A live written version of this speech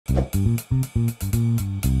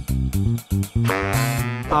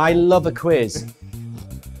I love a quiz.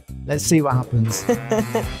 Let's see what happens.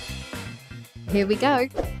 Here we go.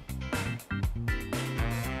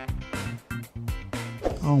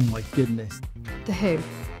 Oh my goodness. The Who.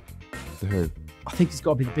 The Who? I think it's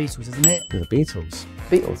got to be the Beatles, isn't it? The Beatles.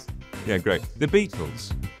 Beatles. Yeah, great. The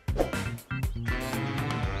Beatles.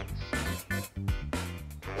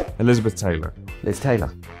 Elizabeth Taylor. Liz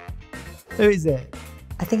Taylor. Who is it?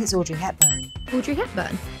 I think it's Audrey Hepburn. Audrey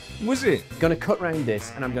Hepburn. Was it? Gonna cut round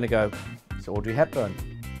this and I'm gonna go, it's Audrey Hepburn.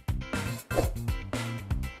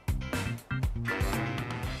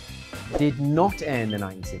 Did not air in the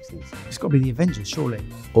 1960s. It's got to be the Avengers, surely.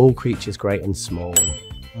 All Creatures Great and Small.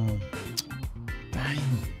 Oh. Dang.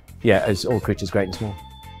 Yeah, it's All Creatures Great and Small.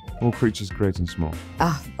 All Creatures Great and Small.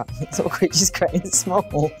 Ah, it's All Creatures Great and Small.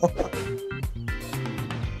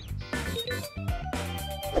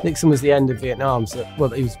 Nixon was the end of Vietnam, so that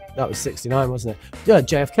was 69, wasn't it? Yeah,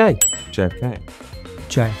 JFK. JFK.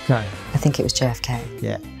 JFK. I think it was JFK.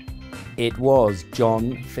 Yeah. It was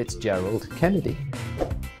John Fitzgerald Kennedy.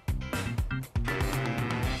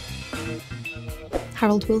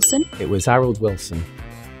 Harold Wilson. It was Harold Wilson.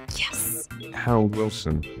 Yes. Harold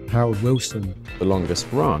Wilson. Harold Wilson. The longest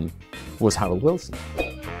run was Harold Wilson.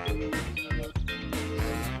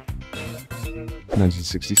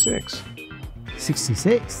 1966.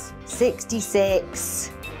 66. 66.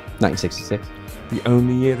 1966. The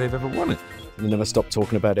only year they've ever won it. They never stopped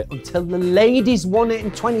talking about it until the ladies won it in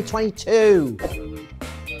 2022.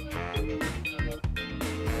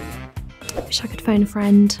 Wish I could phone a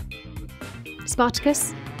friend.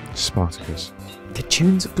 Spartacus. Spartacus. The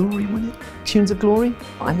Tunes of Glory won it. Tunes of Glory?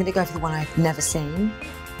 I'm going to go for the one I've never seen.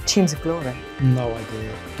 Tunes of Glory. No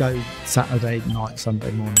idea. Go Saturday night,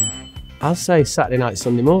 Sunday morning. I'll say Saturday night,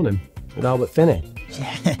 Sunday morning with Albert Finney.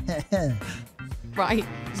 Yeah. Right.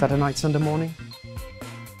 Saturday night, Sunday morning?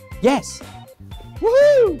 Yes!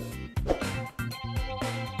 Woohoo!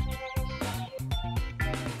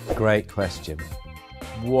 Great question.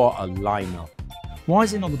 What a lineup. Why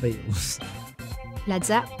is it not the Beatles? Led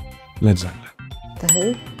Zepp. Led Zeppelin. The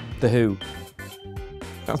Who? The Who.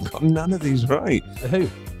 I've got none of these right. The Who.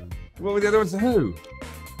 What were the other ones? The Who?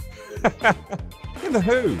 Yeah, The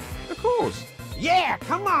Who. Of course. Yeah,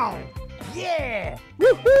 come on! Yeah!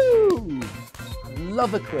 Woohoo! I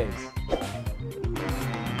love a quiz.